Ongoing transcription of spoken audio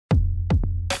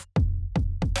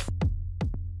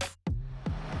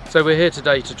So we're here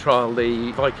today to trial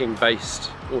the Viking-based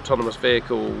autonomous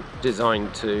vehicle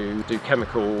designed to do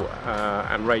chemical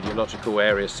and radiological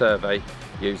area survey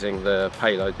using the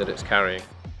payload that it's carrying.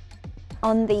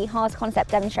 On the HARS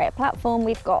concept demonstrator platform,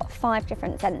 we've got 5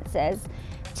 different sensors.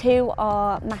 2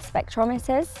 are mass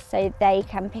spectrometers, so they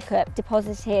can pick up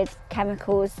deposited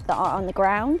chemicals that are on the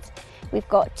ground. We've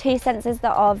got 2 sensors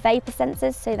that are vapor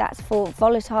sensors, so that's for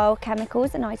volatile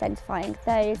chemicals and identifying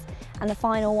those. And the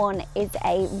final one is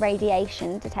a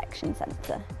radiation detection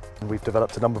sensor. We've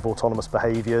developed a number of autonomous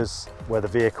behaviours where the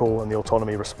vehicle and the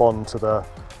autonomy respond to the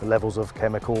levels of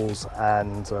chemicals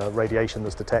and radiation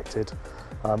that's detected.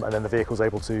 And then the vehicle is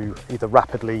able to either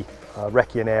rapidly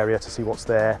recce an area to see what's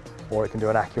there, or it can do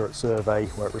an accurate survey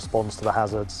where it responds to the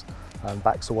hazards and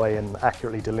backs away and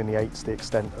accurately delineates the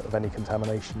extent of any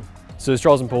contamination. So this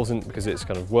trial is important because it's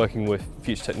kind of working with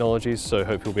future technologies, so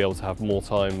hopefully we'll be able to have more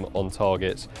time on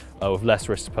target with less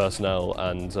risk to personnel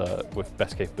and with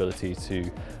better capability to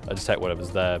detect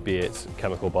whatever's there, be it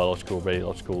chemical, biological,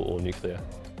 radiological or nuclear.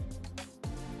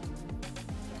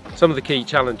 Some of the key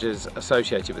challenges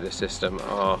associated with this system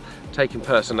are taking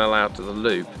personnel out of the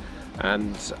loop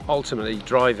and ultimately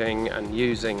driving and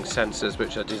using sensors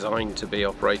which are designed to be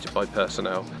operated by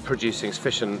personnel, producing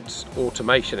sufficient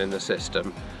automation in the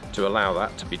system to allow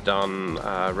that to be done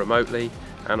remotely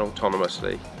and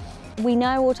autonomously. We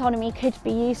know autonomy could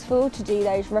be useful to do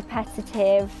those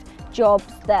repetitive jobs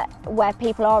where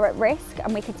people are at risk,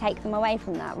 and we could take them away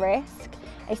from that risk.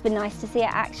 It's been nice to see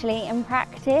it actually in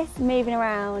practice, moving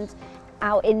around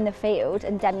out in the field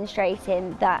and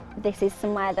demonstrating that this is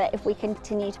somewhere that if we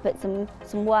continue to put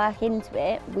some work into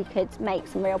it, we could make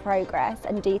some real progress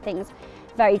and do things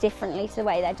very differently to the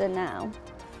way they're done now.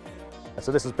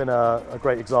 So this has been a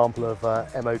great example of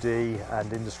MOD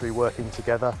and industry working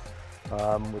together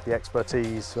with the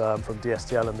expertise from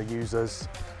Dstl and the users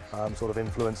sort of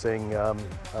influencing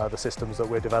the systems that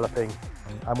we're developing.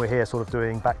 And we're here sort of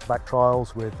doing back-to-back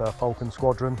trials with Falcon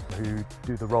Squadron, who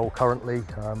do the role currently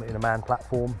in a manned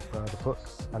platform, the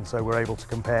PUCs. And so we're able to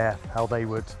compare how they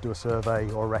would do a survey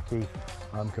or a recce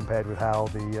compared with how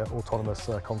the autonomous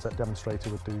concept demonstrator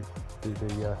would do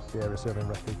the area survey and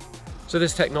recce. So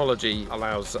this technology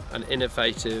allows an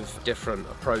innovative, different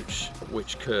approach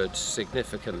which could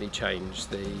significantly change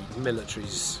the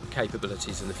military's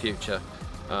capabilities in the future,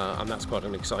 and that's quite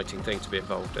an exciting thing to be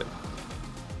involved in.